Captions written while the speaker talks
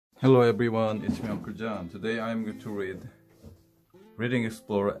Hello everyone, it's me Uncle John. Today I am going to read Reading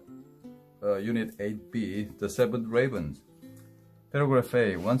Explorer Unit 8B, The Seven Ravens. Paragraph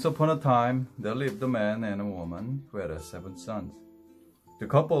A. Once upon a time, there lived a man and a woman who had 7 sons. The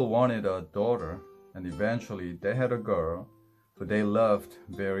couple wanted a daughter, and eventually they had a girl who they loved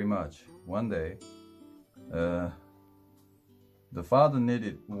very much. One day, the father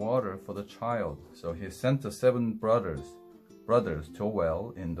needed water for the child, so he sent the 7 brothers to a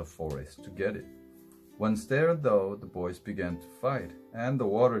well in the forest to get it. Once there, though, the boys began to fight, and the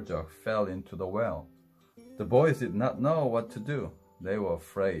water jug fell into the well. The boys did not know what to do. They were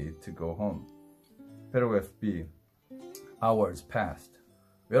afraid to go home. Paragraph B. Hours passed.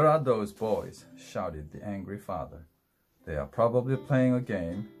 "Where are those boys?" shouted the angry father. "They are probably playing a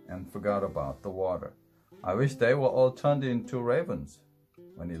game and forgot about the water. I wish they were all turned into ravens."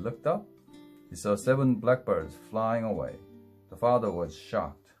 When he looked up, he saw 7 blackbirds flying away. The father was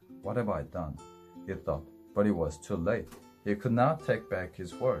shocked. "What have I done?" he thought, but it was too late. He could not take back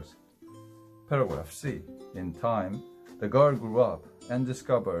his words. Paragraph C. In time, the girl grew up and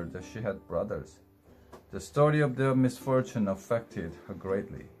discovered that she had brothers. The story of their misfortune affected her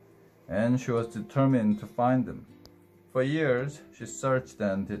greatly, and she was determined to find them. For years, she searched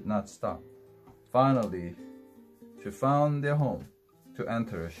and did not stop. Finally, she found their home. To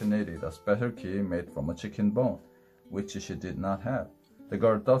enter, she needed a special key made from a chicken bone, which she did not have. The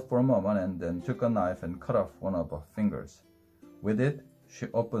girl thought for a moment and then took a knife and cut off one of her fingers. With it,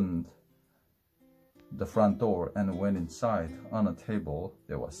 she opened the front door and went inside. On a table,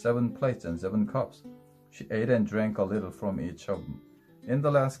 there were 7 plates and 7 cups. She ate and drank a little from each of them. In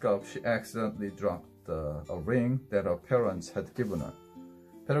the last cup, she accidentally dropped a ring that her parents had given her.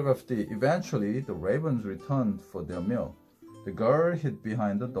 Paragraph D. Eventually, the ravens returned for their meal. The girl hid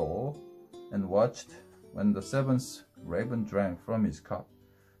behind the door and watched when the 7th raven drank from his cup.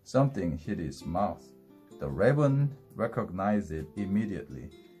 Something hit his mouth. The raven recognized it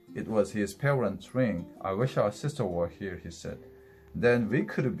immediately. It was his parents' ring. "I wish our sister were here," he said. "Then we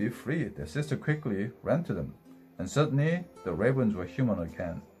could be free." The sister quickly ran to them, and suddenly the ravens were human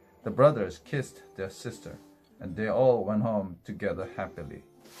again. The brothers kissed their sister, and they all went home together happily.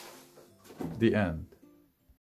 The end.